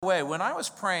Way, when I was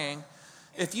praying,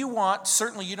 if you want,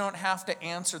 certainly you don't have to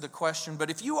answer the question,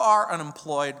 but if you are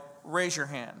unemployed, raise your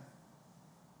hand,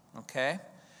 okay?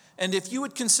 And if you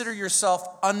would consider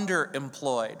yourself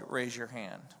underemployed, raise your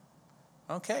hand.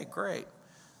 Okay, great.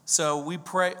 So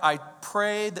I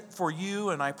pray that for you,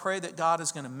 and I pray that God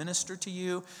is going to minister to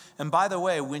you. And by the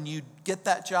way, when you get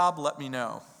that job, let me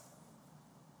know.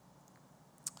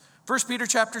 1 Peter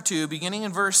chapter 2, beginning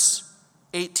in verse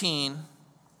 18,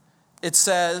 it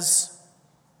says,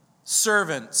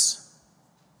 "Servants,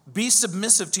 be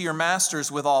submissive to your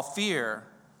masters with all fear,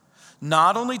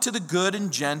 not only to the good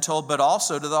and gentle, but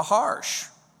also to the harsh.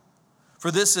 For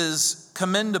this is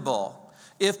commendable,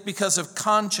 if because of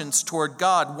conscience toward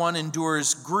God one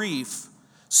endures grief,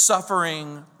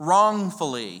 suffering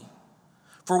wrongfully.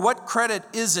 For what credit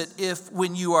is it if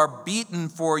when you are beaten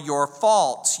for your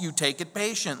faults, you take it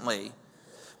patiently?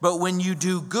 But when you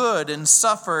do good and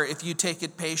suffer, if you take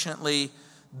it patiently,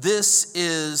 this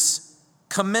is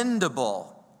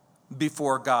commendable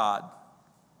before God."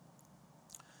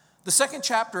 The second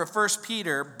chapter of 1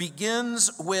 Peter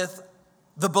begins with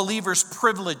the believer's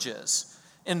privileges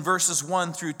in verses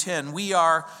 1 through 10. We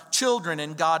are children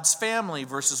in God's family,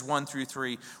 verses 1 through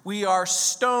 3. We are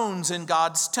stones in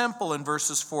God's temple in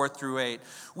verses 4 through 8.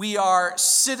 We are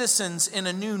citizens in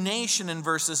a new nation in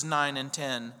verses 9 and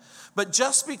 10. But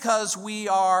just because we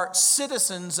are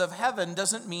citizens of heaven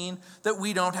doesn't mean that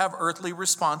we don't have earthly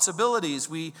responsibilities.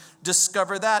 We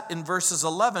discover that in verses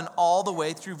 11 all the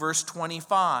way through verse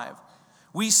 25.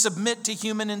 We submit to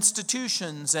human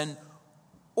institutions and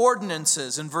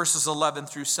ordinances in verses 11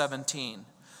 through 17.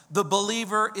 The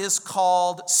believer is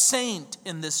called saint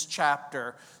in this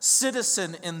chapter,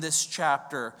 citizen in this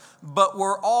chapter, but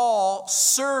we're all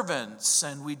servants,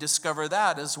 and we discover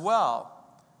that as well.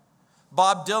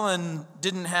 Bob Dylan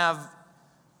didn't have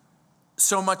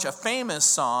so much a famous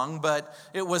song, but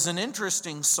it was an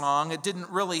interesting song. It didn't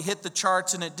really hit the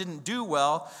charts and it didn't do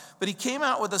well, but he came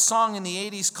out with a song in the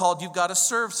 80s called "You've Got to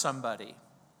Serve Somebody."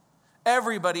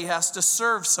 Everybody has to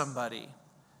serve somebody.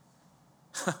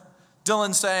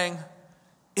 Dylan saying,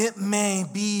 "It may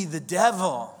be the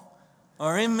devil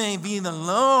or it may be the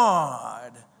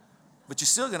Lord, but you're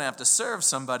still going to have to serve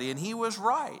somebody," and he was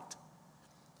right.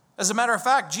 As a matter of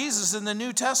fact, Jesus in the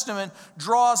New Testament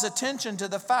draws attention to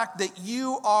the fact that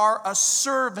you are a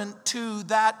servant to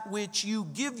that which you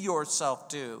give yourself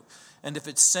to. And if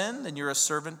it's sin, then you're a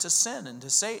servant to sin and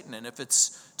to Satan. And if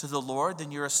it's to the Lord,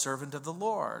 then you're a servant of the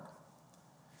Lord.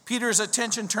 Peter's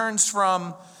attention turns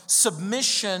from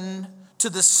submission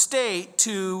to the state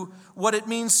to what it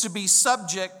means to be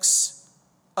subjects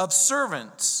of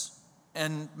servants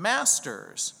and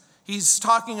masters. He's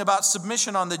talking about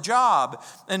submission on the job,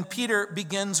 and Peter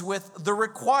begins with the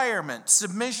requirement,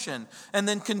 submission, and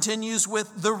then continues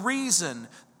with the reason,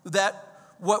 that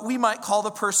what we might call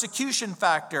the persecution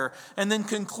factor, and then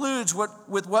concludes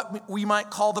with what we might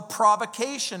call the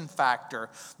provocation factor.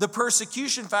 The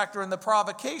persecution factor and the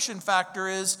provocation factor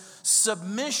is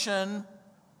submission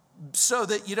so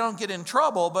that you don't get in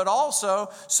trouble, but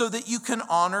also so that you can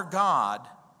honor God.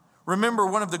 Remember,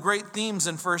 one of the great themes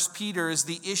in 1 Peter is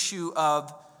the issue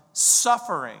of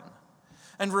suffering.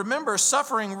 And remember,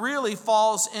 suffering really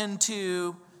falls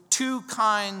into two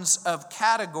kinds of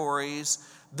categories: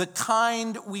 the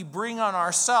kind we bring on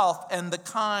ourselves and the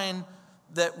kind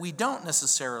that we don't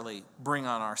necessarily bring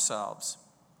on ourselves.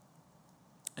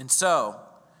 And so,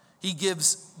 he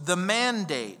gives the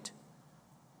mandate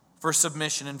for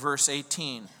submission in verse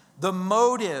 18, the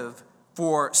motive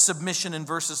for submission in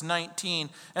verses 19,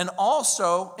 and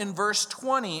also in verse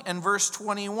 20 and verse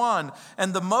 21.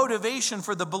 And the motivation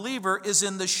for the believer is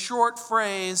in the short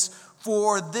phrase,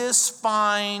 "For this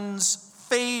finds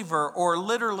favor," or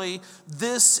literally,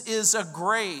 "This is a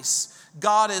grace."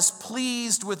 God is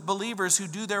pleased with believers who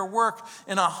do their work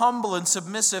in a humble and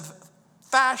submissive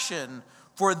fashion.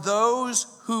 For those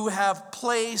who have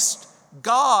placed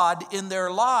God in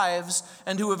their lives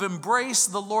and who have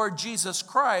embraced the Lord Jesus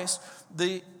Christ,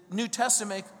 the New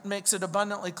Testament makes it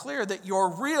abundantly clear that your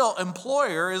real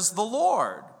employer is the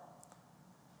Lord.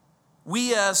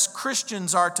 We as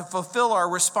Christians are to fulfill our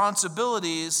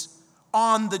responsibilities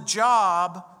on the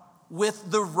job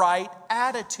with the right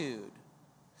attitude.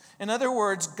 In other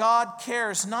words, God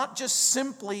cares not just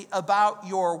simply about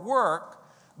your work,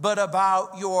 but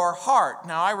about your heart.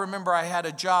 Now, I remember I had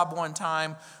a job one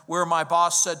time where my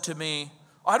boss said to me,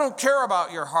 "I don't care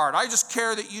about your heart. I just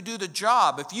care that you do the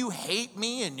job. If you hate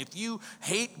me and if you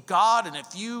hate God and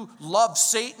if you love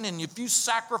Satan and if you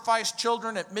sacrifice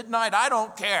children at midnight, I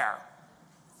don't care.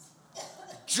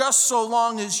 Just so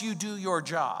long as you do your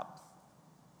job."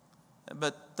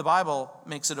 But the Bible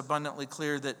makes it abundantly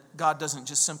clear that God doesn't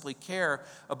just simply care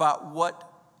about what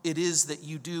it is that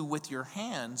you do with your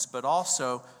hands, but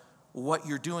also what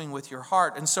you're doing with your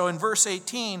heart. And so in verse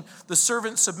 18, the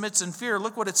servant submits in fear.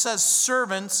 Look what it says,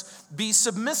 servants, be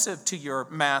submissive to your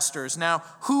masters. Now,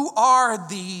 who are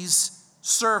these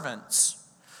servants?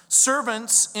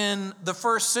 Servants in the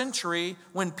first century,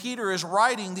 when Peter is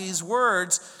writing these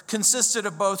words, consisted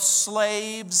of both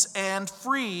slaves and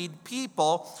freed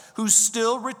people who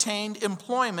still retained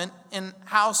employment in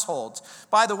households.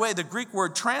 By the way, the Greek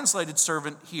word translated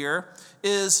servant here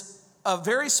is a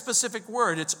very specific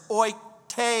word. It's oikei.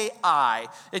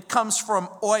 It comes from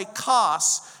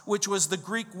oikos, which was the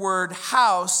Greek word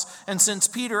house. And since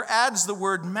Peter adds the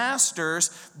word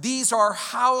masters, these are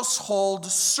household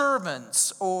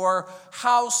servants or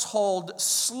household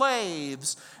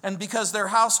slaves. And because they're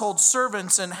household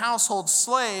servants and household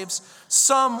slaves,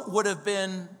 some would have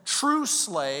been true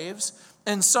slaves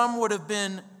and some would have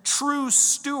been true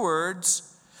stewards.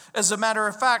 As a matter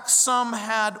of fact, some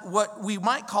had what we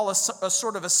might call a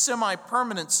sort of a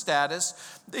semi-permanent status.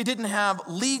 They didn't have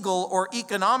legal or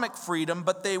economic freedom,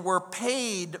 but they were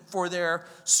paid for their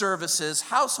services.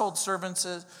 Household servants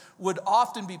would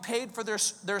often be paid for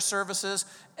their services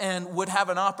and would have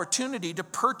an opportunity to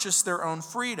purchase their own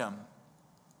freedom.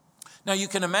 Now you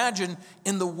can imagine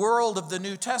in the world of the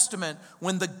New Testament,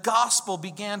 when the gospel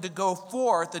began to go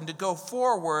forth and to go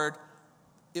forward,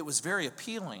 it was very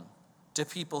appealing to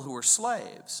people who were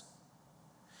slaves.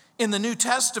 In the New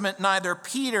Testament, neither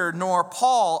Peter nor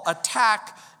Paul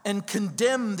attack and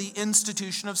condemn the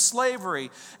institution of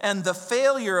slavery. And the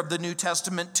failure of the New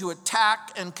Testament to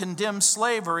attack and condemn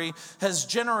slavery has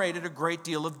generated a great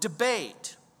deal of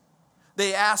debate.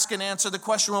 They ask and answer the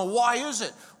question, well, why is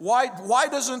it? Why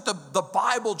doesn't the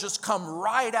Bible just come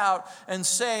right out and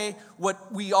say what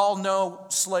we all know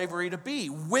slavery to be?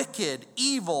 Wicked,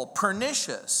 evil,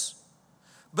 pernicious.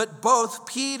 But both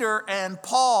Peter and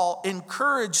Paul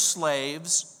encourage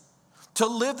slaves to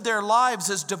live their lives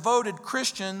as devoted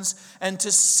Christians and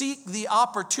to seek the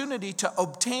opportunity to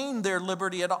obtain their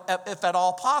liberty, if at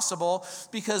all possible,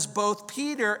 because both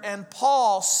Peter and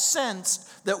Paul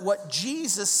sensed that what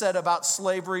Jesus said about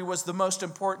slavery was the most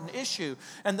important issue,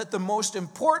 and that the most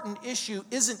important issue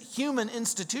isn't human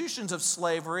institutions of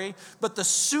slavery, but the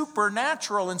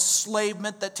supernatural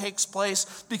enslavement that takes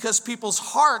place because people's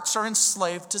hearts are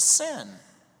enslaved to sin.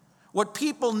 What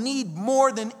people need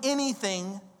more than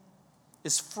anything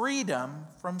is freedom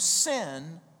from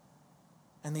sin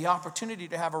and the opportunity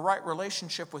to have a right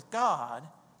relationship with God.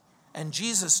 And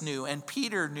Jesus knew, and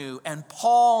Peter knew, and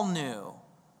Paul knew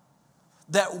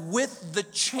that with the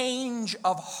change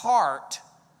of heart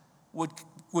would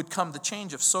come the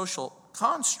change of social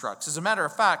constructs. As a matter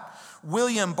of fact,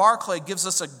 William Barclay gives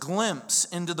us a glimpse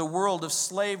into the world of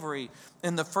slavery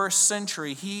in the first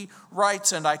century. He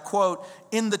writes, and I quote,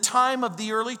 "In the time of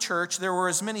the early church, there were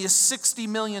as many as 60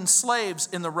 million slaves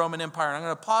in the Roman Empire." And I'm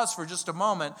going to pause for just a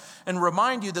moment and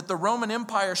remind you that the Roman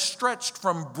Empire stretched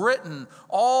from Britain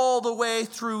all the way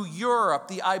through Europe,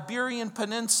 the Iberian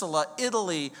Peninsula,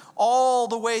 Italy, all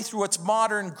the way through its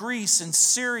modern Greece and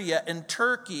Syria and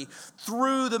Turkey,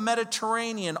 through the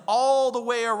Mediterranean, all the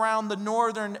way around the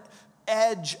northern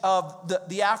edge of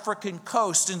the African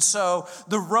coast. And so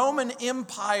the Roman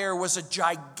Empire was a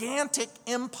gigantic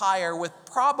empire with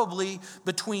probably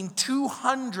between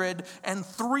 200 and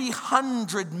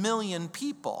 300 million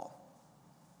people.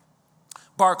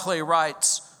 Barclay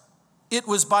writes, "It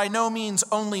was by no means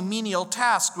only menial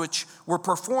tasks which were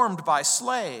performed by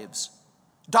slaves.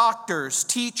 Doctors,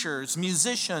 teachers,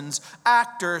 musicians,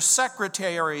 actors,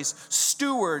 secretaries,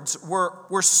 stewards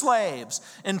were slaves.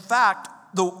 In fact,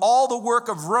 all the work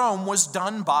of Rome was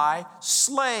done by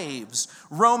slaves.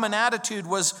 Roman attitude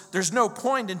was, there's no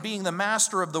point in being the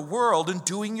master of the world and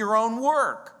doing your own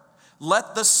work.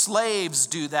 Let the slaves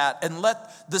do that, and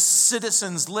let the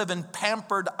citizens live in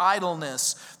pampered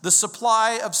idleness. The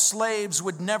supply of slaves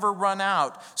would never run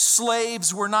out.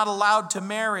 Slaves were not allowed to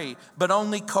marry, but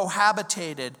only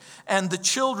cohabitated. And the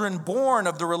children born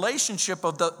of the relationship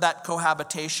of that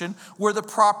cohabitation were the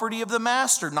property of the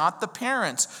master, not the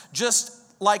parents. Just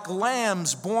like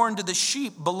lambs born to the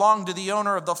sheep belong to the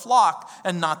owner of the flock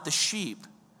and not the sheep.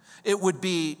 It would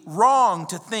be wrong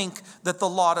to think that the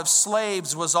lot of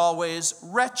slaves was always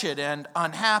wretched and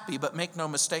unhappy, but make no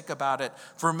mistake about it,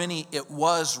 for many it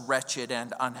was wretched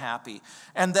and unhappy,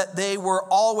 and that they were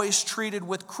always treated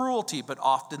with cruelty, but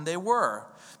often they were.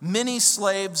 Many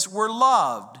slaves were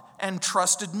loved and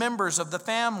trusted members of the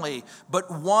family, but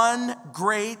one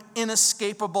great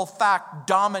inescapable fact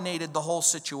dominated the whole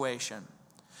situation.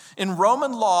 In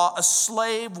Roman law, a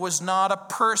slave was not a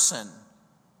person.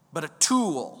 but a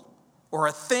tool or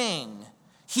a thing.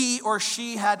 He or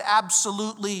she had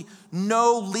absolutely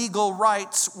no legal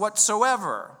rights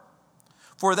whatsoever.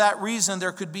 For that reason,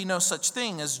 there could be no such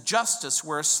thing as justice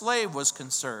where a slave was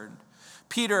concerned.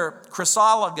 Peter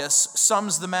Chrysologus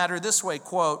sums the matter this way,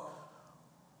 quote,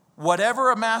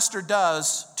 "Whatever a master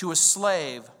does to a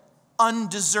slave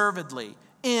undeservedly,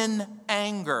 in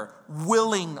anger,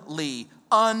 willingly,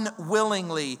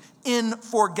 unwillingly, in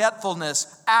forgetfulness,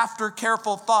 after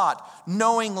careful thought,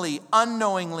 knowingly,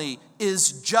 unknowingly,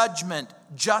 is judgment,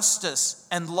 justice,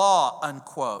 and law,"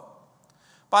 unquote.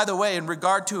 By the way, in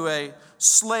regard to a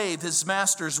slave, his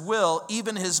master's will,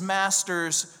 even his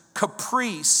master's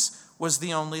caprice was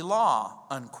the only law,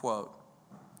 unquote.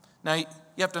 Now, you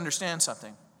have to understand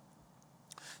something.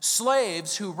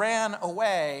 Slaves who ran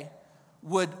away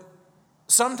would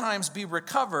sometimes be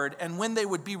recovered, and when they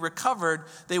would be recovered,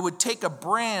 they would take a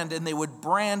brand and they would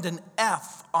brand an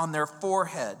F on their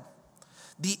forehead.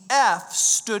 The F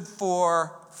stood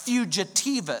for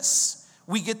fugitivus.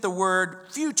 We get the word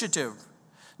fugitive.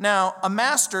 Now, a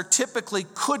master typically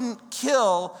couldn't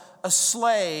kill a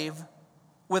slave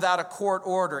without a court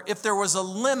order. If there was a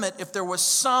limit, if there was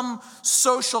some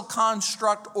social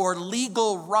construct or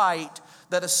legal right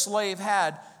that a slave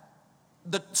had,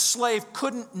 the slave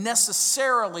couldn't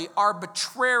necessarily,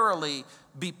 arbitrarily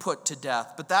be put to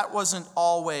death. But that wasn't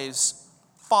always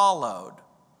followed.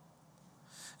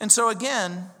 And so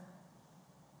again,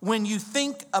 when you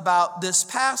think about this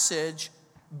passage,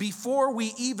 before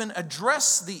we even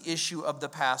address the issue of the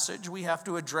passage, we have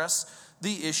to address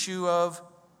the issue of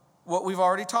what we've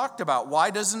already talked about.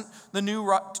 Why doesn't the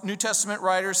New Testament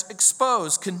writers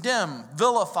expose, condemn,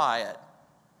 vilify it?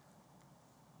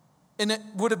 And it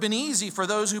would have been easy for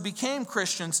those who became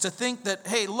Christians to think that,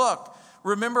 hey, look,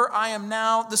 remember, I am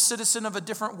now the citizen of a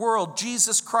different world.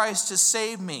 Jesus Christ has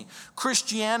saved me.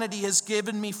 Christianity has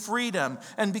given me freedom.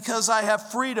 And because I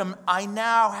have freedom, I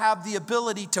now have the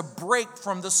ability to break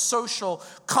from the social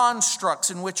constructs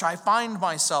in which I find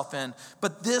myself in.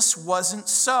 But this wasn't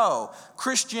so.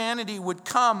 Christianity would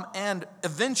come and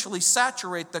eventually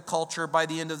saturate the culture by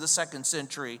the end of the 2nd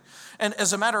century. And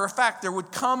as a matter of fact, there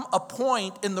would come a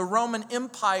point in the Roman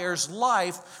Empire's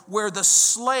life where the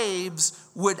slaves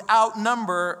would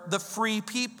outnumber the free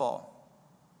people.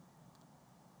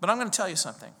 But I'm going to tell you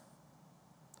something.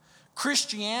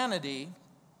 Christianity,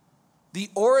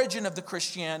 the origin of the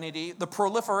Christianity, the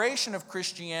proliferation of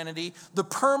Christianity, the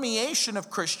permeation of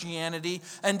Christianity,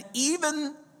 and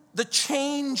even the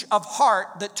change of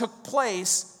heart that took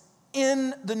place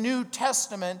in the New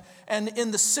Testament and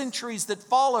in the centuries that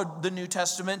followed the New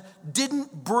Testament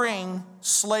didn't bring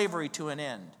slavery to an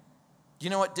end. Do you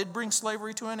know what did bring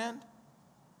slavery to an end?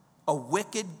 A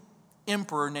wicked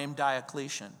emperor named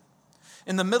Diocletian.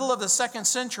 In the middle of the 2nd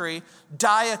century,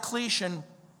 Diocletian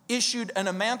issued an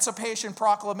emancipation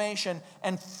proclamation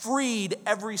and freed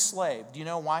every slave. Do you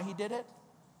know why he did it?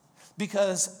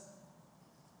 Because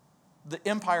the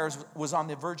empire was on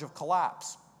the verge of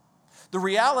collapse. The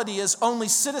reality is only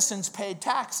citizens paid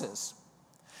taxes.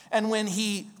 And when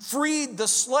he freed the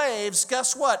slaves,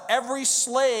 guess what? Every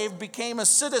slave became a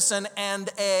citizen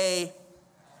and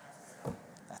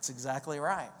That's exactly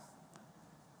right.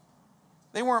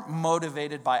 They weren't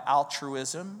motivated by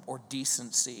altruism or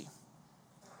decency.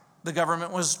 The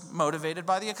government was motivated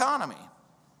by the economy.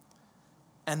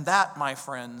 And that, my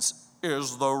friends,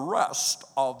 is the rest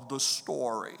of the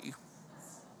story.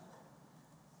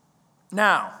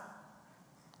 Now,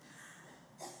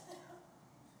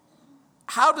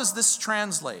 how does this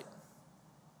translate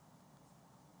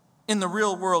in the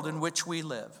real world in which we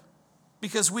live?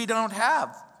 Because we don't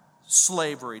have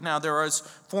slavery. Now, there are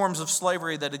forms of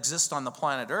slavery that exist on the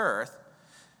planet Earth.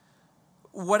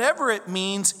 Whatever it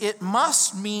means, it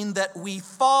must mean that we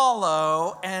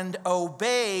follow and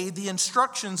obey the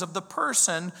instructions of the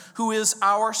person who is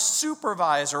our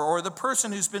supervisor or the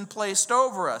person who's been placed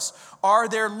over us. Are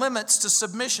there limits to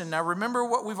submission? Now, remember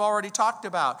what we've already talked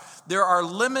about. There are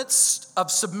limits of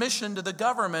submission to the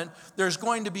government. There's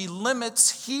going to be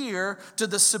limits here to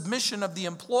the submission of the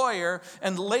employer.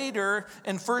 And later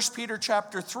in 1 Peter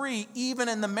chapter 3, even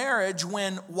in the marriage,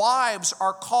 when wives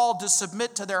are called to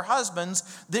submit to their husbands,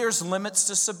 there's limits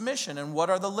to submission. And what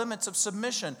are the limits of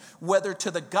submission? Whether to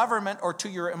the government or to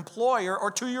your employer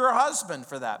or to your husband,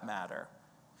 for that matter.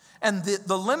 And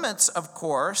the limits, of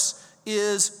course,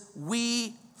 is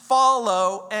we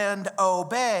follow and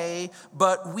obey,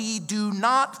 but we do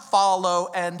not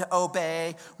follow and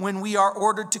obey when we are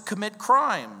ordered to commit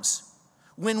crimes.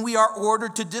 when we are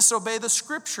ordered to disobey the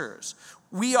scriptures.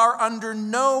 We are under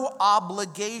no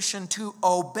obligation to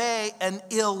obey an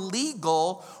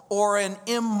illegal or an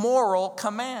immoral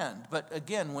command. But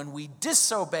again, when we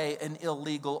disobey an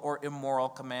illegal or immoral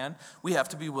command, we have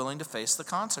to be willing to face the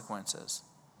consequences.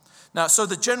 Now, so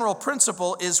the general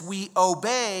principle is we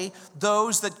obey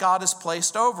those that God has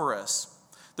placed over us.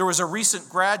 There was a recent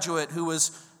graduate who was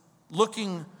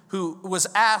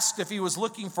asked if he was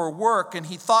looking for work, and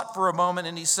he thought for a moment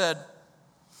and he said,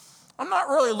 "I'm not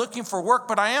really looking for work,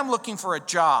 but I am looking for a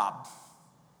job."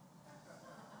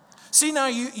 See, now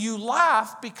you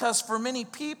laugh because for many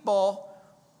people,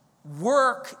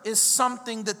 work is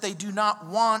something that they do not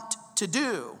want to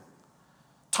do.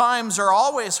 Times are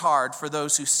always hard for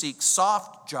those who seek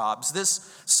soft jobs. This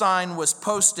sign was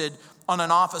posted on an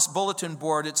office bulletin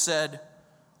board. It said,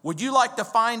 "Would you like to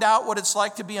find out what it's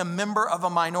like to be a member of a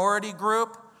minority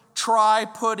group? Try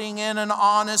putting in an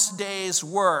honest day's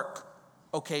work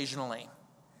occasionally."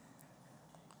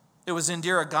 It was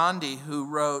Indira Gandhi who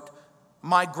wrote,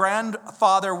 "My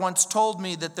grandfather once told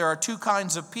me that there are two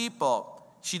kinds of people."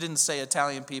 She didn't say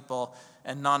Italian people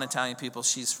and non-Italian people.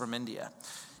 She's from India.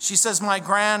 She says, "My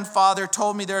grandfather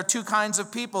told me there are two kinds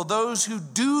of people, those who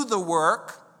do the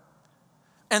work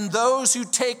and those who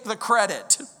take the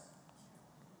credit.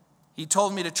 He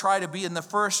told me to try to be in the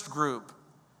first group.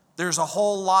 There's a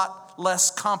whole lot less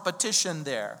competition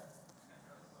there."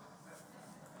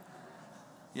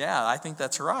 Yeah, I think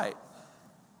that's right.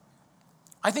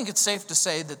 I think it's safe to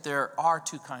say that there are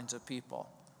two kinds of people.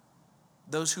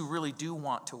 Those who really do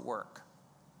want to work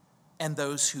and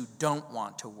those who don't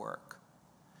want to work.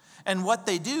 And what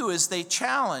they do is they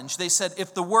challenge. They said,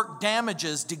 if the work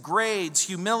damages, degrades,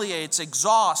 humiliates,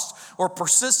 exhausts, or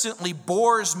persistently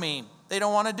bores me, they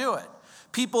don't want to do it.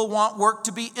 People want work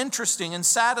to be interesting and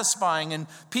satisfying, and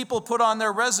people put on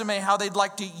their resume how they'd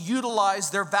like to utilize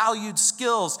their valued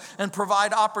skills and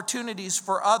provide opportunities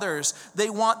for others. They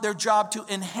want their job to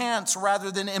enhance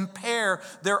rather than impair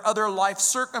their other life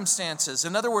circumstances.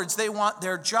 In other words, they want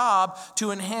their job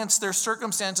to enhance their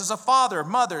circumstances as a father,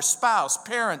 mother, spouse,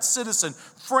 parent, citizen,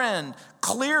 friend.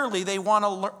 Clearly, they want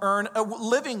to earn a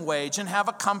living wage and have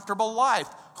a comfortable life.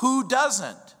 Who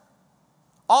doesn't?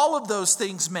 All of those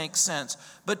things make sense,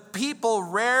 but people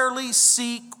rarely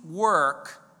seek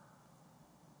work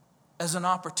as an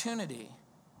opportunity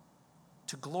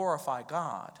to glorify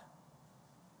God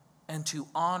and to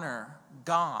honor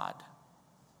God.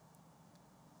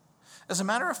 As a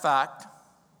matter of fact,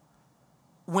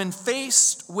 when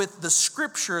faced with the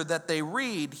scripture that they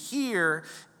read here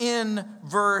in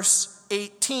verse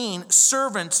 18,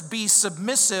 "Servants, be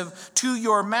submissive to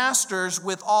your masters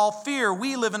with all fear."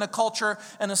 We live in a culture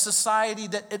and a society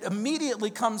that it immediately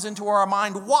comes into our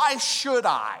mind, why should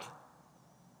I?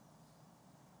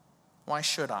 Why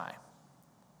should I?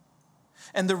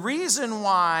 And the reason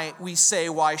why we say,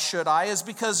 why should I, is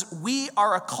because we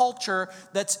are a culture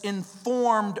that's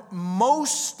informed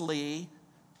mostly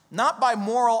not by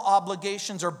moral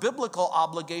obligations or biblical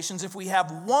obligations. If we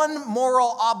have one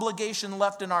moral obligation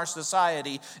left in our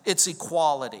society, it's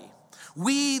equality.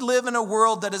 We live in a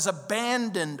world that has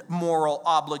abandoned moral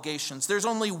obligations. There's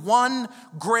only one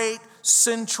great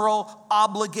central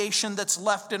obligation that's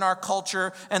left in our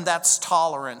culture, and that's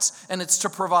tolerance. And it's to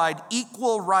provide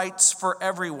equal rights for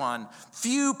everyone.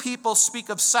 Few people speak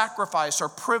of sacrifice or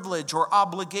privilege or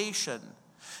obligation.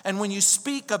 And when you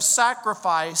speak of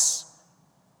sacrifice,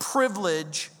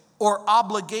 privilege, or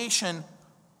obligation,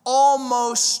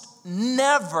 almost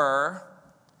never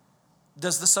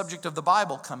does the subject of the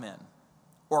Bible come in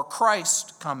or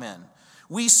Christ come in.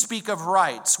 We speak of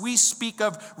rights. We speak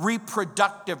of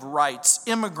reproductive rights,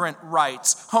 immigrant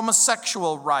rights,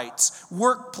 homosexual rights,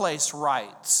 workplace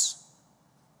rights.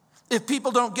 If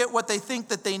people don't get what they think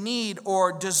that they need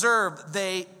or deserve,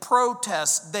 they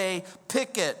protest, they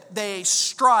picket, they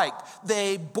strike,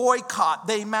 they boycott,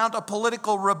 they mount a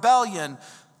political rebellion.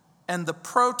 And the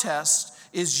protest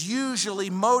is usually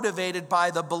motivated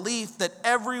by the belief that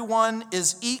everyone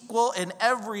is equal in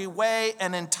every way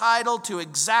and entitled to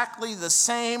exactly the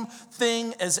same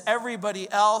thing as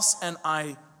everybody else. And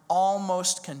I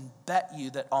almost can bet you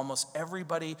that almost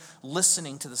everybody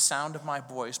listening to the sound of my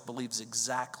voice believes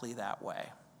exactly that way,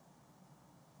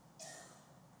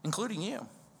 including you,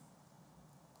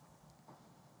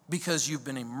 because you've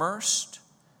been immersed,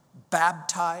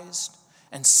 baptized,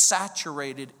 and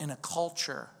saturated in a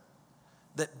culture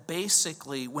that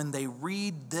basically, when they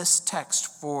read this text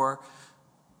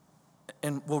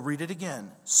and we'll read it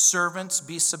again, "Servants,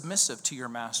 be submissive to your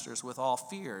masters with all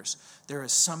fears," there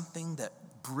is something that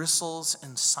bristles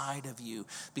inside of you,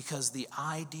 because the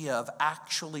idea of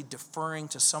actually deferring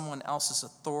to someone else's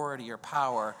authority or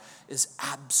power is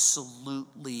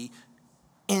absolutely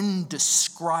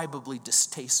indescribably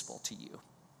distasteful to you.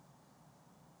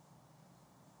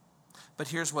 But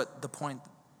here's what the point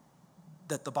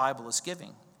that the Bible is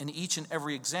giving in each and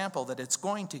every example that it's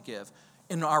going to give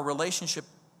in our relationship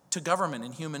to government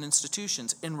and human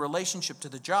institutions, in relationship to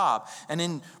the job, and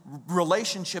in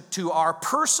relationship to our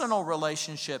personal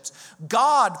relationships.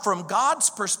 God, from God's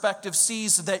perspective,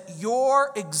 sees that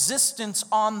your existence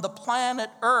on the planet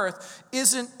Earth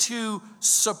isn't to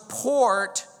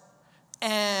support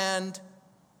and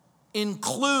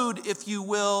include, if you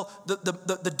will,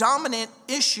 the dominant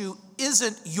issue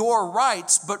isn't your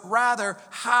rights, but rather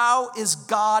how is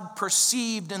God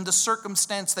perceived in the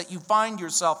circumstance that you find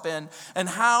yourself in, and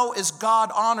how is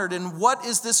God honored, and what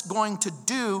is this going to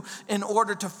do in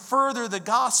order to further the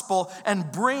gospel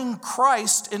and bring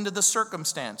Christ into the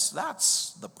circumstance.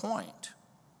 That's the point.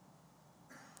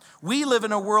 We live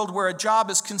in a world where a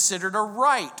job is considered a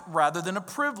right rather than a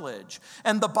privilege.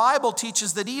 And the Bible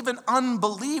teaches that even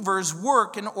unbelievers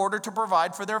work in order to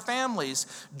provide for their families.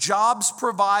 Jobs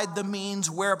provide the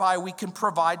means whereby we can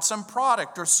provide some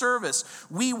product or service.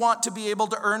 We want to be able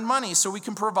to earn money so we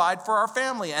can provide for our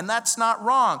family, and that's not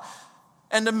wrong.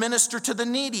 And to minister to the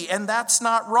needy, and that's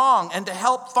not wrong. And to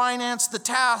help finance the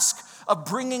task of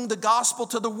bringing the gospel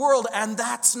to the world, and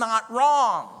that's not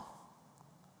wrong.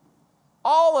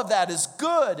 All of that is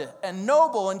good and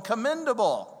noble and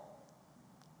commendable.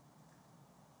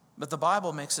 But the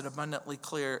Bible makes it abundantly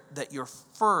clear that your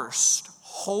first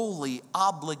holy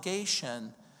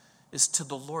obligation is to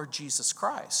the Lord Jesus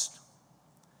Christ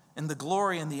and the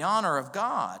glory and the honor of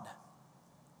God.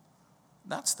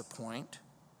 That's the point.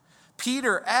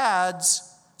 Peter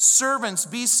adds, servants,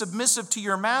 be submissive to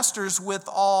your masters with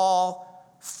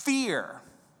all fear.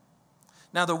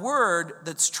 Now, the word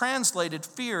that's translated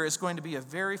fear is going to be a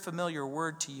very familiar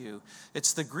word to you.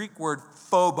 It's the Greek word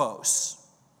phobos.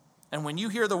 And when you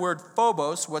hear the word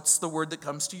phobos, what's the word that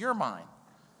comes to your mind?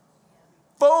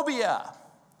 Phobia.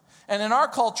 And in our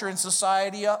culture and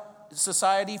society,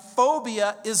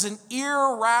 phobia is an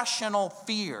irrational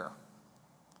fear.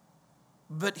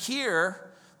 But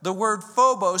here, the word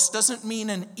phobos doesn't mean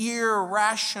an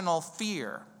irrational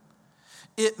fear.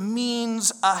 It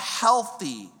means a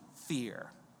healthy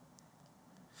fear.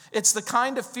 It's the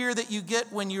kind of fear that you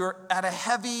get when you're at a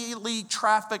heavily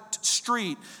trafficked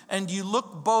street and you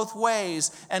look both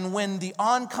ways, and when the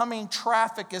oncoming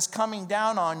traffic is coming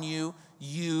down on you,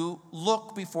 you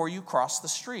look before you cross the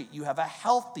street. You have a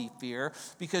healthy fear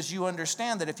because you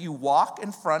understand that if you walk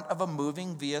in front of a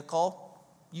moving vehicle,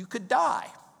 you could die.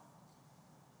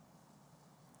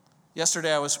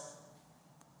 Yesterday I was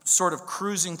sort of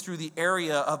cruising through the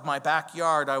area of my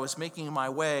backyard. I was making my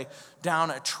way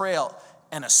down a trail,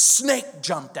 and a snake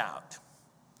jumped out.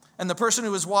 And the person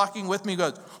who was walking with me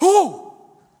goes, "Oh!"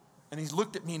 And he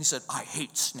looked at me and he said, "I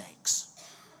hate snakes."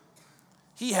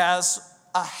 He has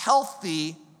a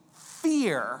healthy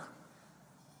fear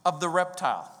of the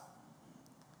reptile.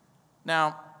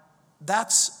 Now,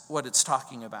 that's what it's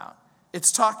talking about.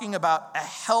 It's talking about a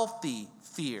healthy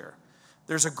fear.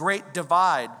 There's a great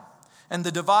divide. And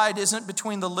the divide isn't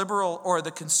between the liberal or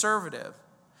the conservative.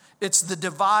 It's the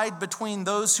divide between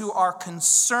those who are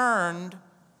concerned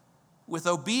with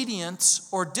obedience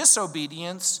or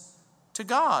disobedience to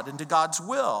God and to God's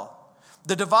will.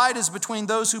 The divide is between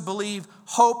those who believe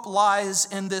hope lies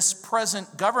in this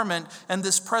present government and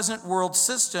this present world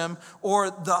system, or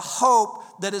the hope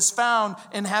that is found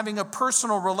in having a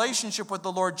personal relationship with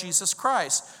the Lord Jesus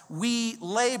Christ. We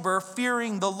labor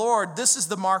fearing the Lord. This is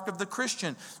the mark of the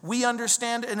Christian. We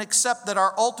understand and accept that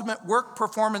our ultimate work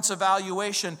performance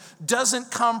evaluation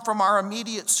doesn't come from our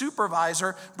immediate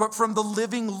supervisor, but from the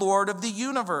living Lord of the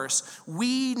universe.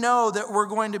 We know that we're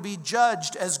going to be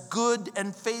judged as good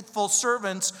and faithful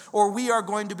servants, or we are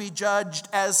going to be judged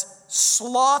as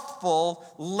slothful,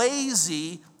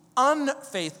 lazy,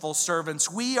 unfaithful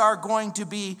servants. We are going to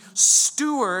be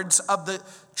stewards of the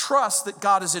trust that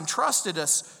God has entrusted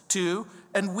us to,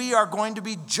 and we are going to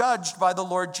be judged by the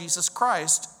Lord Jesus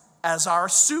Christ as our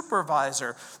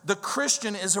supervisor. The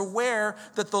Christian is aware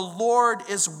that the Lord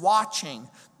is watching.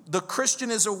 The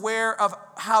Christian is aware of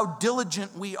how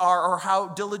diligent we are or how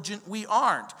diligent we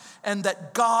aren't, and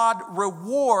that God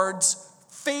rewards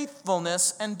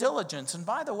faithfulness and diligence. And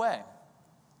by the way,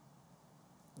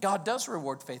 God does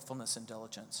reward faithfulness and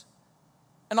diligence.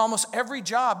 And almost every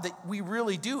job that we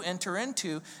really do enter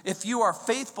into, if you are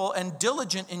faithful and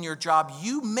diligent in your job,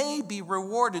 you may be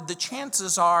rewarded. The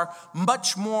chances are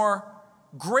much more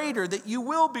greater that you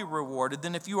will be rewarded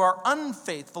than if you are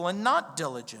unfaithful and not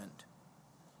diligent.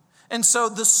 And so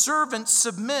the servant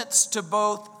submits to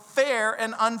both fair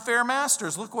and unfair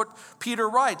masters. Look what Peter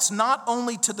writes, not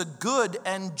only to the good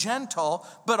and gentle,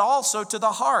 but also to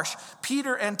the harsh.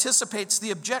 Peter anticipates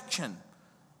the objection.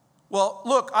 Well,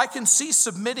 look, I can see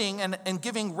submitting and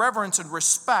giving reverence and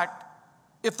respect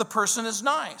if the person is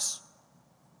nice.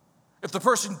 If the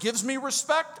person gives me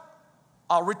respect,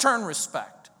 I'll return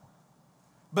respect.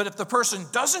 But if the person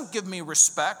doesn't give me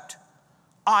respect,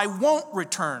 I won't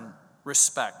return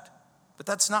respect. But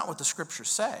that's not what the scriptures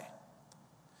say.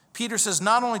 Peter says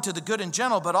not only to the good and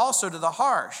gentle, but also to the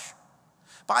harsh.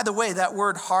 By the way, that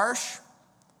word harsh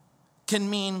can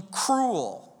mean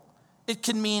cruel. It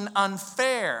can mean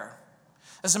unfair.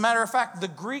 As a matter of fact, the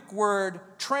Greek word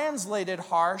translated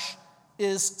harsh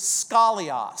is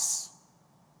skolios.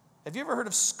 Have you ever heard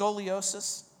of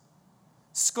scoliosis?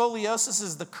 Scoliosis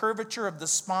is the curvature of the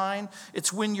spine.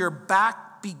 It's when your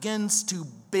back begins to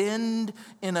bend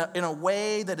in a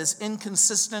way that is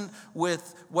inconsistent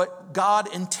with what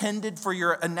God intended for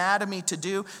your anatomy to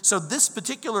do. So this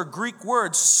particular Greek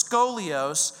word,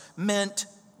 scolios, meant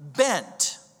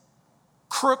bent,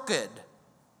 crooked,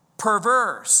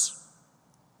 perverse.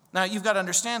 Now, you've got to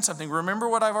understand something. Remember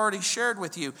what I've already shared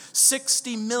with you.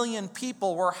 60 million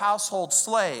people were household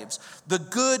slaves. The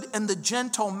good and the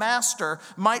gentle master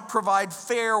might provide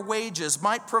fair wages,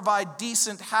 might provide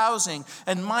decent housing,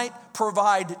 and might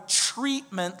provide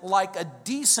treatment like a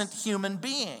decent human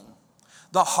being.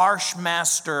 The harsh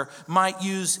master might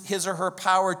use his or her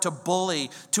power to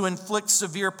bully, to inflict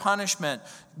severe punishment,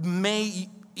 may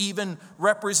even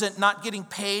represent not getting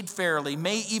paid fairly,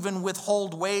 may even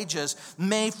withhold wages,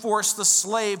 may force the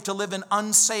slave to live in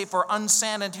unsafe or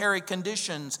unsanitary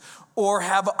conditions, or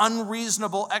have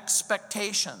unreasonable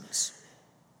expectations.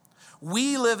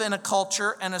 We live in a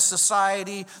culture and a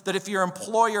society that if your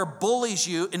employer bullies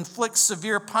you, inflicts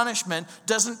severe punishment,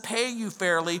 doesn't pay you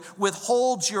fairly,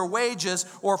 withholds your wages,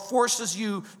 or forces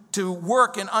you to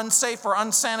work in unsafe or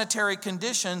unsanitary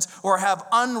conditions, or have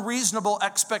unreasonable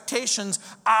expectations,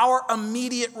 our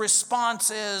immediate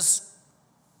response is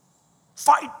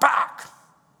fight back.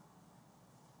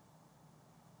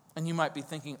 And you might be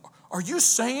thinking, are you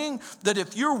saying that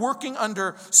if you're working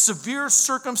under severe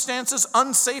circumstances,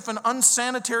 unsafe and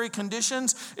unsanitary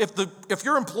conditions, if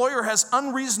your employer has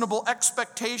unreasonable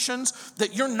expectations,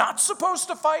 that you're not supposed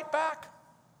to fight back?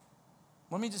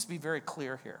 Let me just be very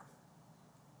clear here.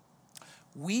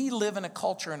 We live in a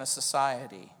culture and a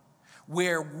society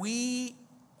where we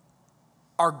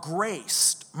are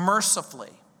graced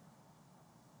mercifully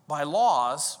by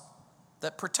laws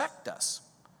that protect us.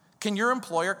 Can your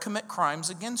employer commit crimes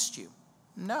against you?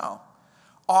 No.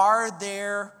 Are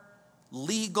there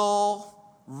legal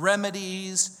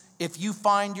remedies if you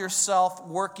find yourself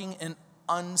working in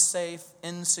unsafe,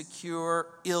 insecure,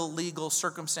 illegal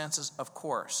circumstances? Of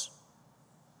course.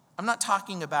 I'm not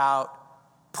talking about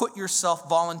put yourself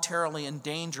voluntarily in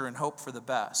danger and hope for the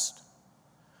best.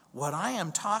 What I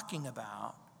am talking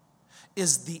about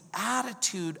is the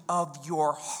attitude of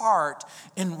your heart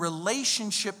in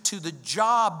relationship to the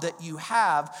job that you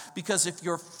have. Because if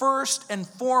your first and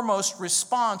foremost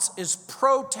response is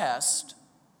protest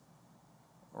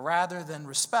rather than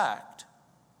respect,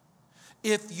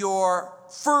 if your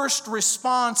first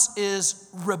response is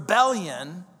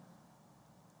rebellion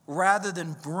rather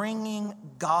than bringing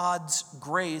God's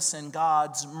grace and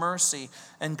God's mercy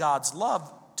and God's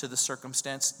love to the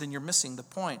circumstance, then you're missing the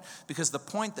point. Because the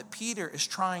point that Peter is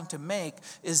trying to make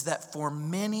is that for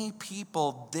many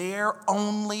people, their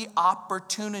only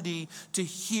opportunity to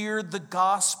hear the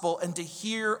gospel and to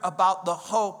hear about the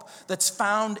hope that's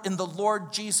found in the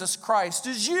Lord Jesus Christ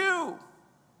is you.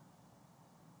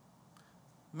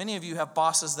 Many of you have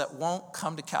bosses that won't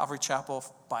come to Calvary Chapel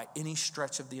by any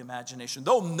stretch of the imagination.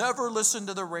 They'll never listen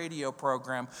to the radio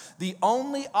program. The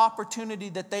only opportunity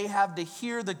that they have to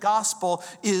hear the gospel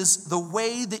is the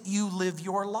way that you live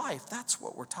your life. That's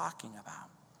what we're talking about.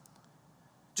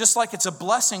 Just like it's a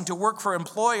blessing to work for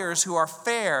employers who are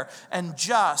fair and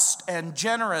just and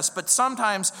generous, but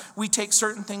sometimes we take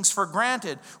certain things for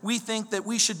granted. We think that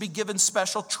we should be given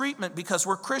special treatment because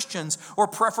we're Christians, or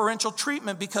preferential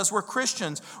treatment because we're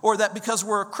Christians, or that because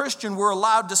we're a Christian we're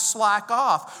allowed to slack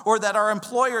off, or that our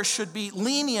employer should be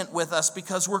lenient with us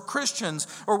because we're Christians,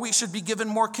 or we should be given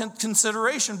more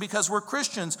consideration because we're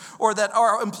Christians, or that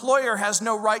our employer has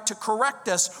no right to correct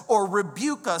us or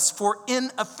rebuke us for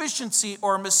inefficiency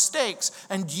or mistakes,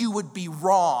 and you would be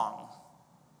wrong.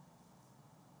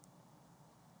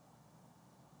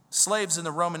 Slaves in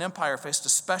the Roman Empire faced a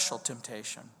special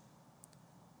temptation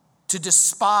to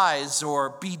despise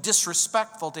or be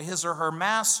disrespectful to his or her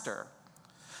master.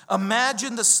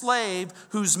 Imagine the slave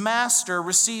whose master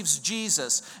receives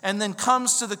Jesus and then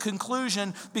comes to the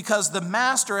conclusion, because the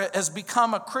master has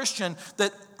become a Christian,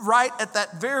 that right at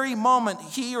that very moment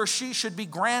he or she should be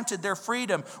granted their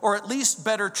freedom, or at least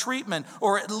better treatment,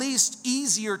 or at least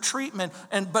easier treatment.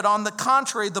 But on the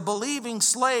contrary, the believing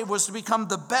slave was to become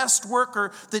the best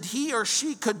worker that he or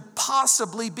she could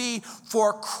possibly be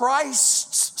for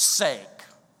Christ's sake,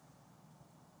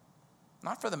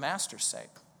 not for the master's sake.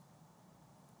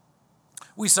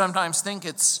 We sometimes think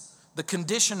it's the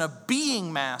condition of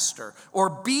being master or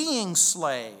being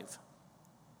slave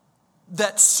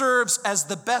that serves as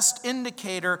the best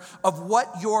indicator of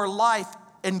what your life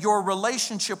and your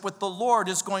relationship with the Lord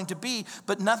is going to be.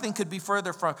 But nothing could be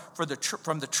further from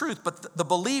the truth. But the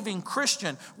believing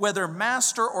Christian, whether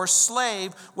master or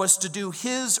slave, was to do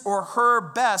his or her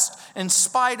best in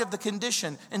spite of the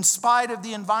condition, in spite of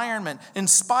the environment, in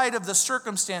spite of the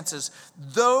circumstances.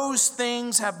 Those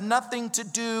things have nothing to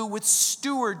do with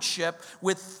stewardship,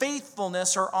 with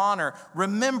faithfulness or honor.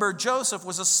 Remember, Joseph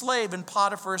was a slave in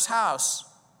Potiphar's house.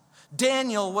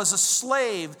 Daniel was a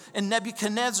slave in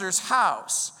Nebuchadnezzar's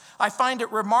house. I find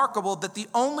it remarkable that the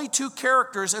only two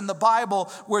characters in the Bible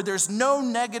where there's no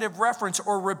negative reference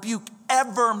or rebuke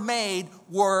ever made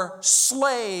were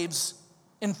slaves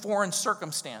in foreign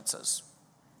circumstances.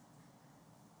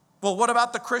 Well, what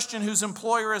about the Christian whose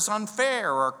employer is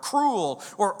unfair or cruel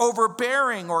or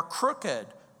overbearing or crooked?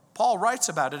 Paul writes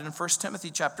about it in 1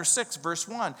 Timothy chapter 6, verse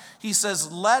 1. He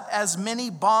says, "Let as many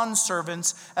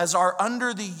bondservants as are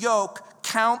under the yoke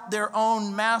count their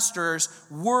own masters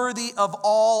worthy of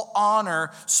all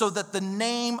honor, so that the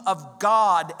name of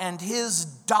God and his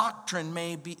doctrine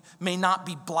may not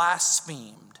be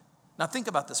blasphemed." Now think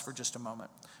about this for just a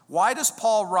moment. Why does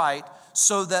Paul write,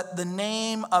 so that the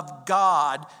name of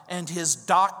God and his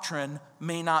doctrine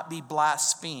may not be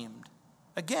blasphemed?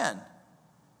 Again,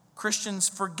 Christians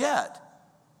forget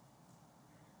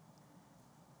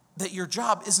that your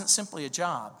job isn't simply a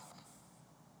job.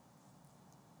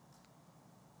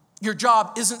 Your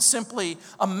job isn't simply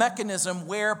a mechanism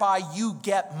whereby you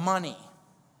get money.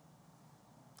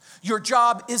 Your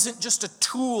job isn't just a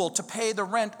tool to pay the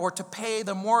rent or to pay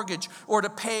the mortgage or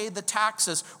to pay the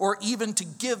taxes or even to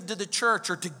give to the church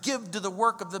or to give to the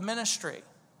work of the ministry.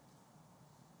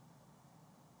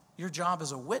 Your job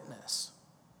is a witness.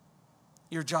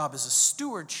 Your job is a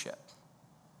stewardship.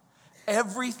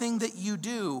 Everything that you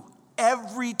do,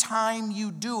 every time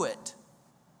you do it,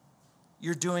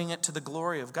 you're doing it to the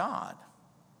glory of God.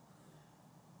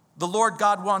 The Lord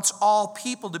God wants all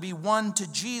people to be one to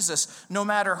Jesus, no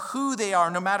matter who they are,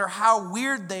 no matter how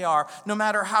weird they are, no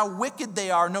matter how wicked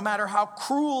they are, no matter how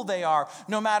cruel they are,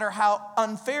 no matter how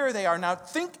unfair they are. Now,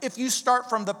 think if you start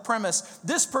from the premise,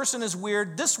 this person is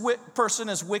weird, this person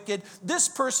is wicked, this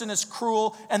person is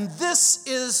cruel, and this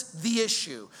is the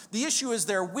issue. The issue is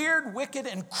they're weird, wicked,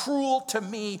 and cruel to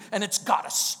me, and it's got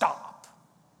to stop.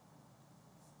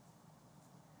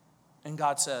 And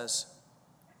God says,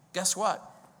 guess what?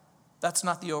 That's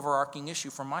not the overarching issue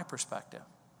from my perspective.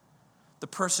 The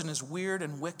person is weird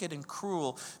and wicked and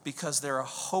cruel because they're a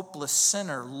hopeless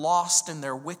sinner, lost in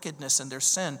their wickedness and their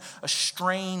sin,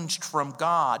 estranged from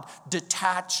God,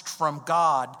 detached from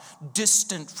God,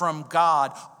 distant from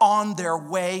God, on their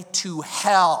way to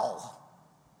hell.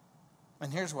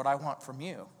 And here's what I want from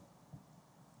you.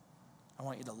 I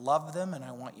want you to love them, and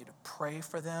I want you to pray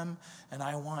for them, and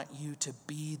I want you to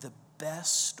be the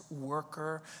best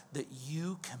worker that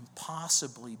you can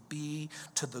possibly be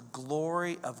to the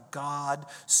glory of God,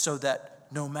 so that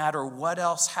no matter what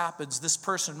else happens, this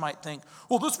person might think,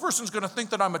 well, this person's going to think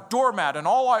that I'm a doormat and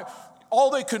all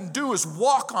they can do is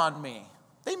walk on me.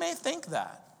 They may think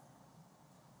that.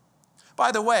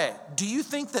 By the way, do you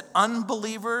think that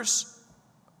unbelievers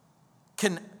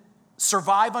can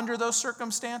survive under those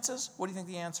circumstances? What do you think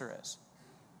the answer is?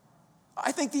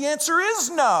 I think the answer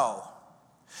is no.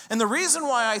 And the reason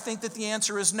why I think that the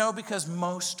answer is no, because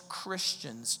most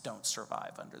Christians don't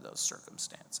survive under those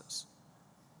circumstances.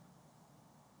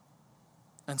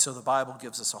 And so the Bible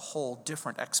gives us a whole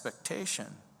different expectation.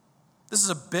 This is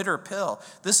a bitter pill.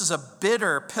 This is a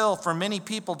bitter pill for many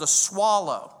people to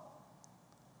swallow.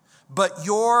 But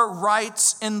your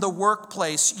rights in the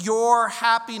workplace, your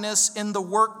happiness in the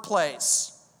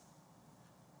workplace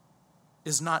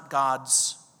is not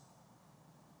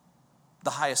the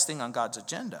highest thing on God's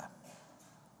agenda.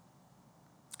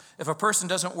 if a person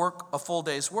doesn't work a full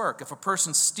day's work, if a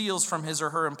person steals from his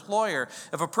or her employer,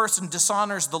 if a person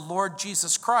dishonors the Lord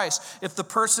Jesus Christ, if the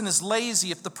person is lazy,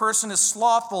 if the person is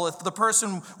slothful, if the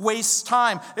person wastes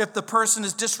time, if the person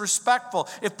is disrespectful,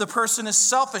 if the person is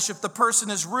selfish, if the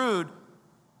person is rude,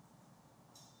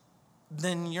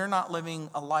 then you're not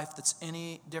living a life that's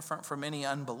any different from any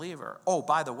unbeliever. Oh,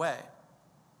 by the way,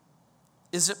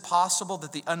 is it possible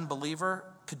that the unbeliever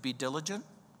could be diligent?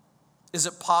 Is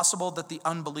it possible that the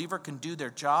unbeliever can do their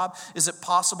job? Is it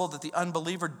possible that the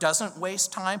unbeliever doesn't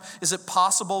waste time? Is it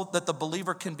possible that the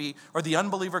believer can be, or the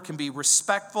unbeliever can be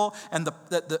respectful and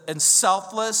and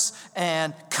selfless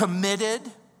and committed?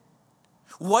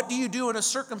 What do you do in a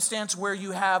circumstance where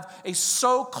you have a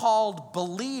so-called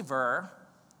believer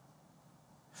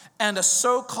and a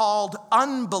so-called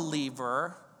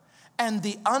unbeliever, and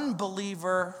the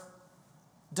unbeliever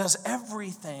does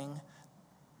everything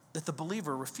that the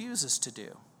believer refuses to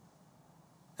do?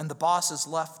 And the boss is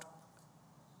left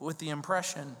with the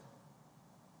impression,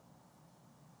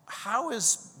 how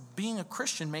is being a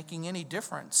Christian making any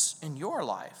difference in your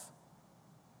life?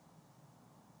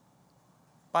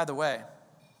 By the way,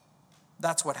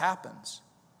 that's what happens.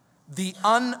 The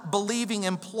unbelieving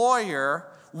employer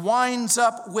winds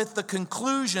up with the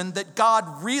conclusion that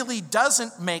God really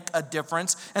doesn't make a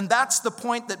difference. And that's the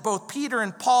point that both Peter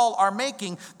and Paul are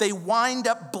making. They wind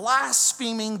up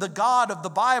blaspheming the God of the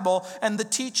Bible and the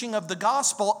teaching of the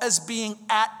gospel as being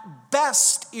at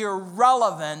best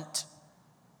irrelevant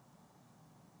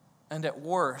and at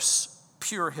worst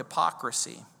pure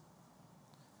hypocrisy.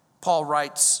 Paul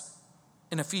writes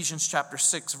in Ephesians chapter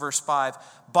 6, verse 5,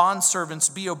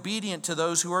 "Bondservants, be obedient to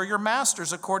those who are your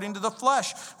masters according to the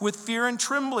flesh, with fear and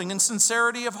trembling and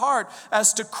sincerity of heart,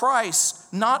 as to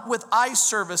Christ, not with eye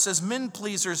service as men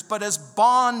pleasers, but as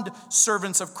bond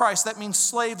servants of Christ." That means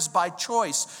slaves by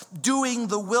choice, doing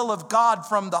the will of God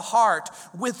from the heart,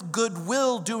 with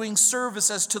goodwill doing service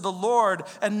as to the Lord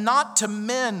and not to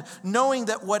men, knowing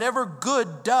that whatever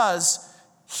good does,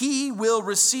 he will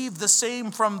receive the same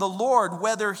from the Lord,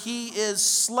 whether he is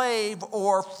slave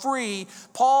or free.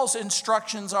 Paul's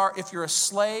instructions are, if you're a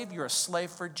slave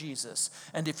for Jesus.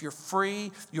 And if you're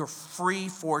free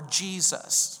for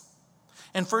Jesus.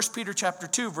 In 1 Peter chapter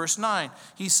 2, verse 9,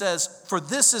 he says, "For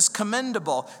this is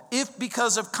commendable, if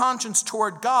because of conscience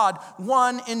toward God,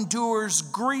 one endures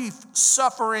grief,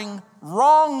 suffering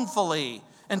wrongfully."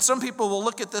 And some people will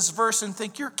look at this verse and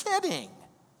think, you're kidding.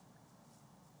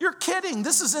 You're kidding.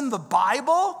 This is in the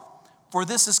Bible? "For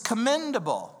this is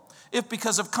commendable, if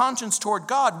because of conscience toward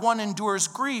God, one endures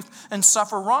grief and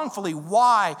suffer wrongfully."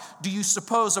 Why do you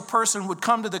suppose a person would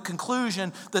come to the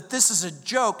conclusion that this is a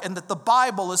joke and that the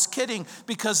Bible is kidding?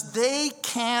 Because they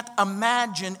can't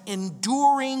imagine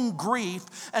enduring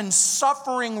grief and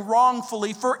suffering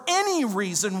wrongfully for any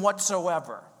reason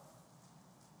whatsoever.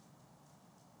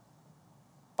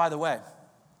 By the way,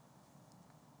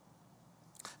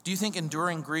 do you think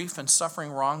enduring grief and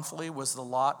suffering wrongfully was the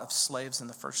lot of slaves in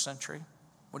the first century?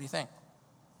 What do you think?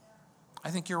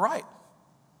 I think you're right.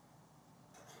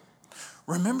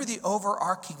 Remember the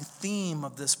overarching theme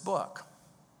of this book.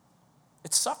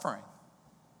 It's suffering.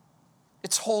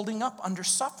 It's holding up under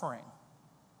suffering.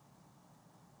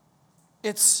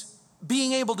 It's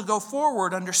being able to go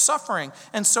forward under suffering.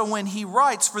 And so when he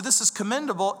writes, "For this is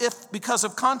commendable, if because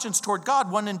of conscience toward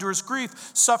God one endures grief,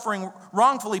 suffering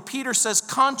wrongfully," Peter says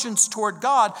conscience toward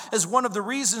God is one of the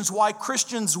reasons why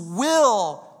Christians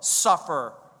will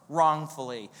suffer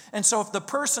wrongfully. And so if the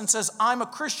person says, "I'm a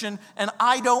Christian and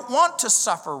I don't want to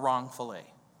suffer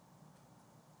wrongfully,"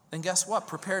 then guess what?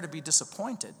 Prepare to be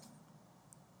disappointed.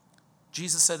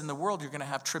 Jesus said, "In the world you're going to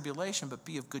have tribulation, but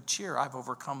be of good cheer. I've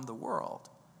overcome the world."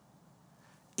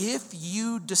 If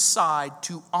you decide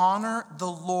to honor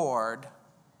the Lord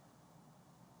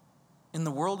in the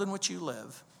world in which you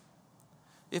live,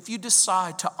 if you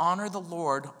decide to honor the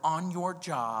Lord on your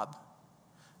job,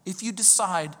 if you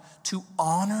decide to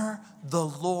honor the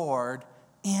Lord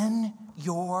in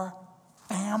your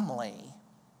family,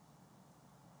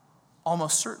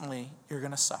 almost certainly you're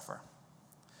going to suffer.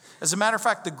 As a matter of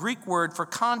fact, the Greek word for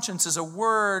conscience is a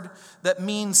word that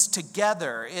means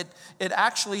together. It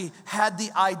actually had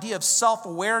the idea of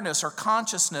self-awareness or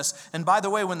consciousness. And by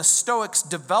the way, when the Stoics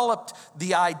developed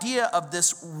the idea of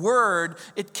this word,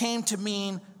 it came to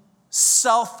mean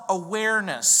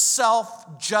self-awareness,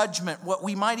 self-judgment, what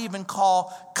we might even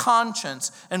call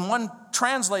conscience. And one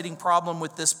translating problem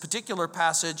with this particular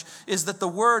passage is that the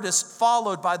word is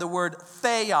followed by the word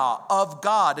theia, of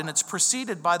God, and it's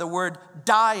preceded by the word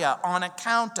dia, on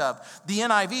account of. The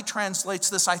NIV translates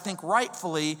this, I think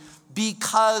rightfully,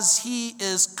 because he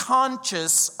is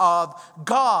conscious of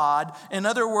God. In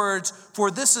other words,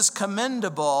 for this is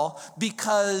commendable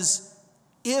because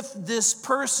if this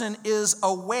person is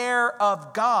aware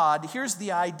of God, here's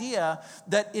the idea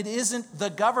that it isn't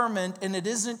the government and it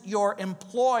isn't your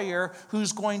employer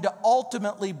who's going to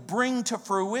ultimately bring to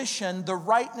fruition the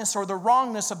rightness or the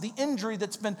wrongness of the injury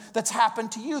that's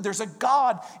happened to you. There's a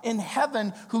God in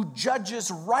heaven who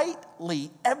judges rightly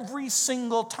every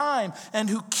single time and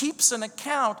who keeps an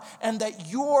account, and that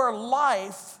your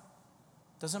life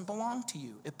doesn't belong to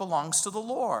you. It belongs to the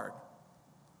Lord.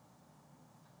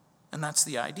 And that's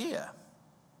the idea.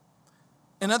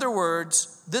 In other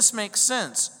words, this makes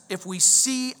sense if we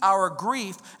see our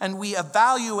grief and we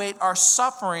evaluate our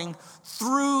suffering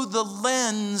through the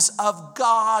lens of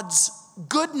God's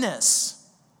goodness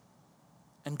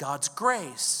and God's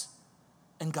grace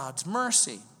and God's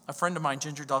mercy. A friend of mine,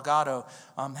 Ginger Delgado,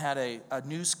 had a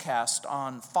newscast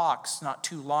on Fox not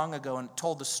too long ago and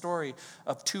told the story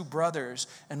of two brothers.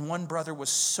 And one brother was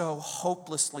so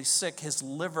hopelessly sick, his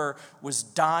liver was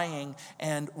dying.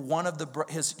 And one of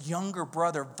his younger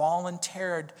brother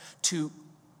volunteered to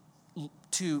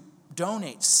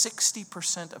donate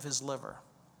 60% of his liver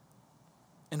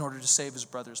in order to save his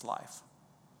brother's life.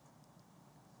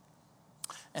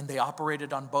 And they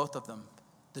operated on both of them,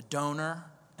 the donor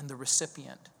and the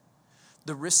recipient.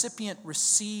 The recipient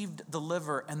received the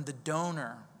liver, and the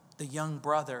donor, the young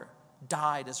brother,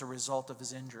 died as a result of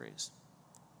his injuries.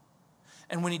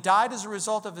 And when he died as a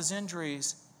result of his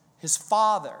injuries, his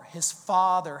father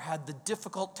had the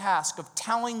difficult task of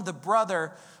telling the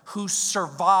brother who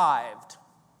survived,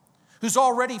 who's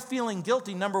already feeling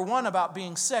guilty, number one, about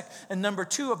being sick, and number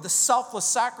two, of the selfless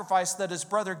sacrifice that his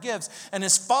brother gives. And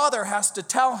his father has to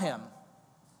tell him,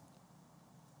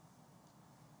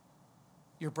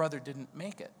 your brother didn't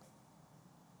make it.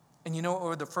 And you know what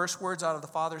were the first words out of the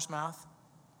father's mouth?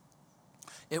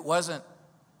 It wasn't,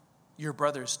 your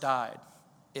brother's died.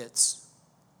 It's,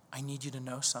 I need you to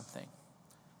know something.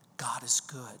 God is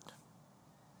good.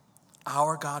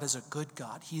 Our God is a good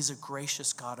God. He's a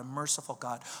gracious God, a merciful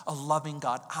God, a loving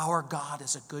God. Our God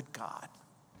is a good God.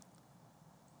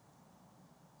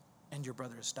 And your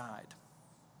brother has died.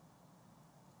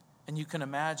 And you can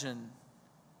imagine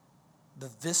the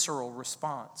visceral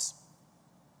response.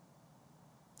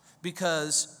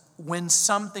 Because when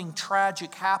something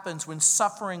tragic happens, when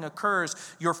suffering occurs,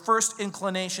 your first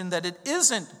inclination that it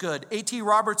isn't good. A.T.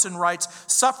 Robertson writes,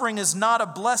 suffering is not a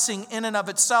blessing in and of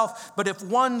itself, but if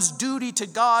one's duty to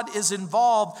God is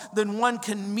involved, then one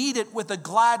can meet it with a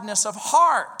gladness of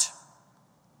heart.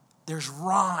 There's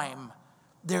rhyme,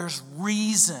 there's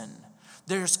reason.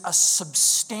 There's a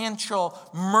substantial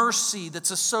mercy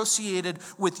that's associated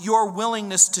with your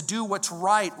willingness to do what's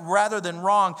right rather than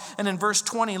wrong. And in verse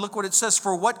 20, look what it says.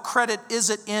 For what credit is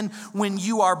it in when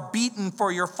you are beaten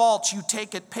for your faults, you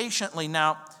take it patiently?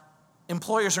 Now,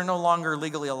 employers are no longer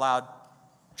legally allowed,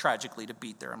 tragically, to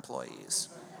beat their employees.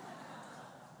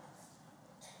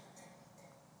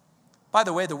 By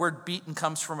the way, the word beaten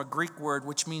comes from a Greek word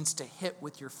which means to hit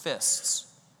with your fists.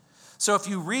 So if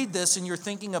you read this and you're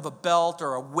thinking of a belt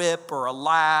or a whip or a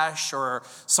lash or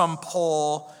some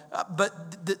pole,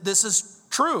 but this is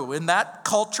true. In that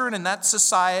culture and in that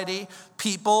society,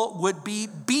 people would be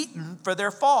beaten for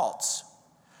their faults.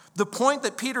 The point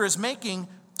that Peter is making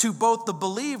to both the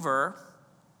believer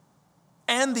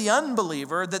and the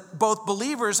unbeliever, that both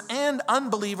believers and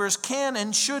unbelievers can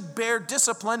and should bear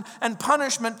discipline and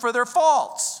punishment for their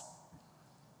faults.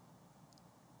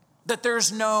 That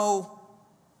there's no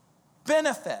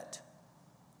benefit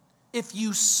if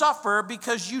you suffer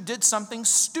because you did something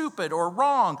stupid or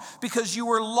wrong, because you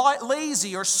were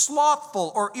lazy or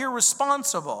slothful or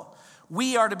irresponsible.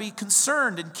 We are to be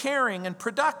concerned and caring and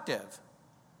productive.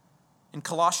 In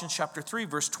Colossians chapter 3,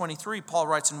 verse 23, Paul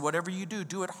writes, and whatever you do,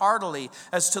 do it heartily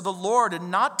as to the Lord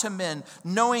and not to men,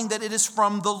 knowing that it is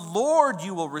from the Lord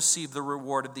you will receive the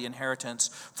reward of the inheritance.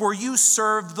 For you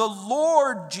serve the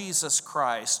Lord Jesus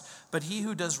Christ. But he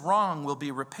who does wrong will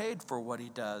be repaid for what he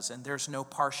does. And there's no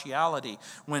partiality.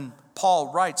 When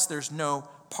Paul writes there's no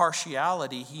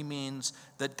partiality, he means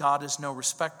that God is no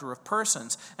respecter of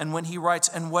persons. And when he writes,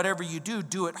 and whatever you do,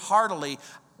 do it heartily.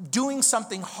 Doing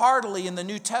something heartily in the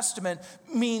New Testament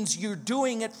means you're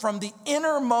doing it from the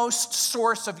innermost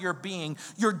source of your being.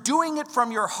 You're doing it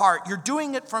from your heart. You're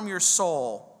doing it from your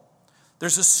soul.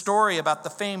 There's a story about the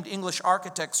famed English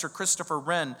architect, Sir Christopher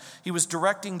Wren. He was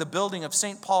directing the building of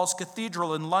St. Paul's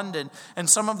Cathedral in London, and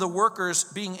some of the workers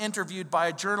being interviewed by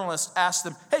a journalist asked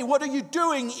them, hey, what are you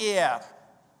doing here?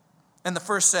 And the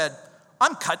first said,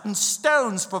 I'm cutting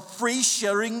stones for 3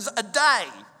 shillings a day.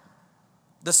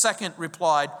 The second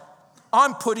replied,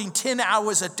 I'm putting 10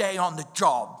 hours a day on the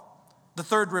job. The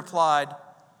third replied,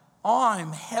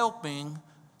 I'm helping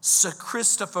Sir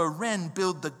Christopher Wren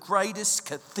build the greatest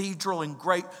cathedral in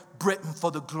Great Britain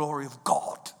for the glory of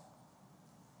God.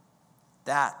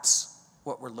 That's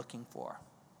what we're looking for.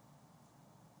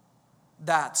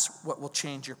 That's what will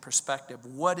change your perspective.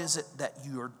 What is it that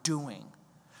you're doing?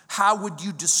 How would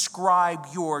you describe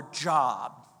your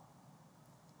job?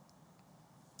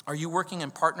 Are you working in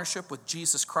partnership with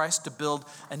Jesus Christ to build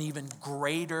an even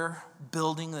greater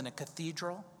building than a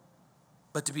cathedral,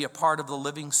 but to be a part of the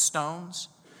living stones?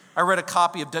 I read a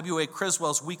copy of W.A.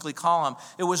 Criswell's weekly column.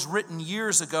 It was written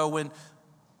years ago when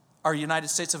our United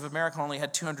States of America only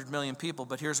had 200 million people,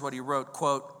 but here's what he wrote,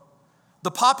 quote,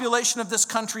 the population of this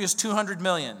country is 200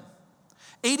 million.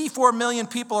 84 million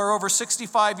people are over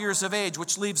 65 years of age,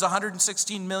 which leaves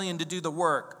 116 million to do the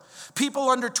work. People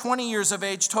under 20 years of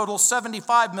age total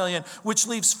 75 million, which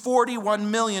leaves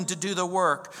 41 million to do the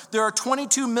work. There are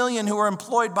 22 million who are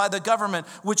employed by the government,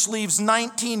 which leaves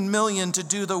 19 million to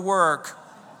do the work.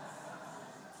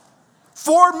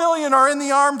 4 million are in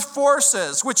the armed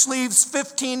forces, which leaves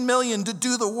 15 million to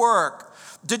do the work.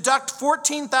 Deduct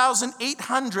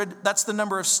 14,800, that's the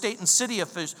number of state and city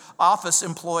office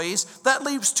employees, that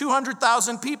leaves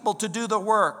 200,000 people to do the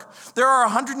work. There are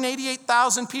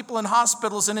 188,000 people in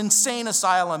hospitals and insane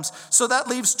asylums, so that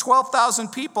leaves 12,000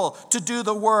 people to do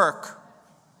the work.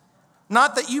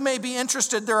 Not that you may be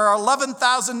interested, there are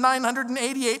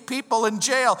 11,988 people in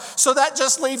jail, so that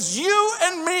just leaves you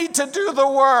and me to do the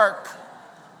work.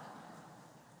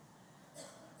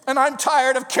 And I'm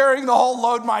tired of carrying the whole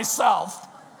load myself.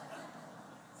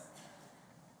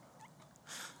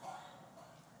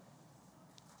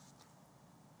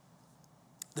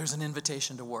 There's an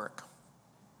invitation to work.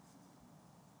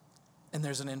 And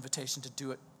there's an invitation to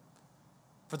do it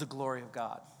for the glory of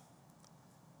God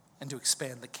and to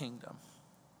expand the kingdom.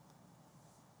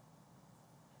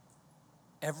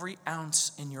 Every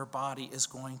ounce in your body is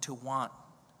going to want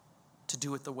to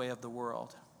do it the way of the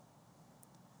world.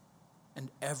 And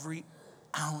every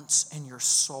ounce in your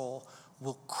soul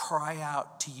will cry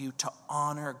out to you to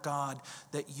honor God,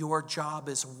 that your job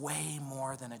is way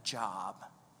more than a job.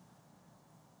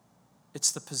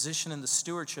 It's the position and the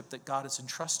stewardship that God has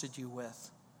entrusted you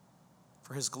with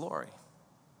for his glory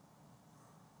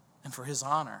and for his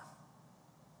honor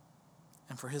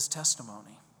and for his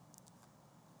testimony.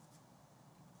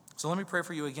 So let me pray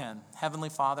for you again. Heavenly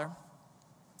Father,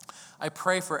 I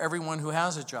pray for everyone who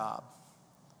has a job.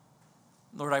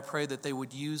 Lord, I pray that they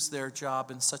would use their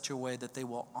job in such a way that they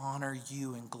will honor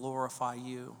you and glorify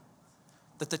you,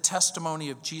 that the testimony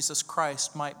of Jesus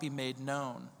Christ might be made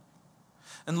known.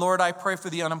 And Lord, I pray for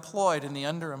the unemployed and the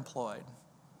underemployed.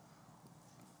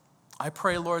 I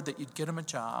pray, Lord, that you'd get them a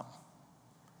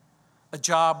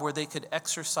job where they could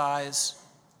exercise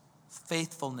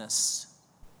faithfulness,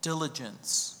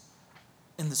 diligence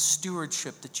in the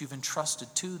stewardship that you've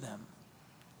entrusted to them,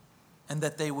 and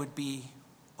that they would be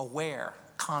aware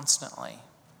constantly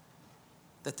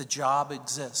that the job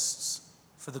exists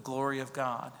for the glory of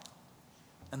God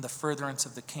and the furtherance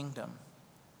of the kingdom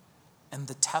and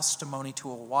the testimony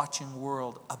to a watching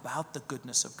world about the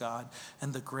goodness of God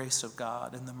and the grace of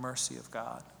God and the mercy of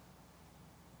God.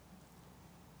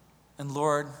 And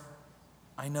Lord,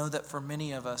 I know that for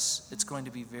many of us, it's going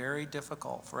to be very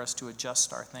difficult for us to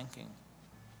adjust our thinking.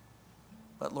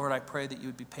 But Lord, I pray that you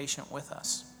would be patient with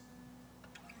us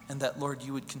and that, Lord,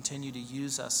 you would continue to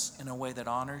use us in a way that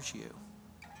honors you.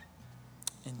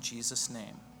 In Jesus'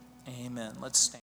 name, amen. Let's stand.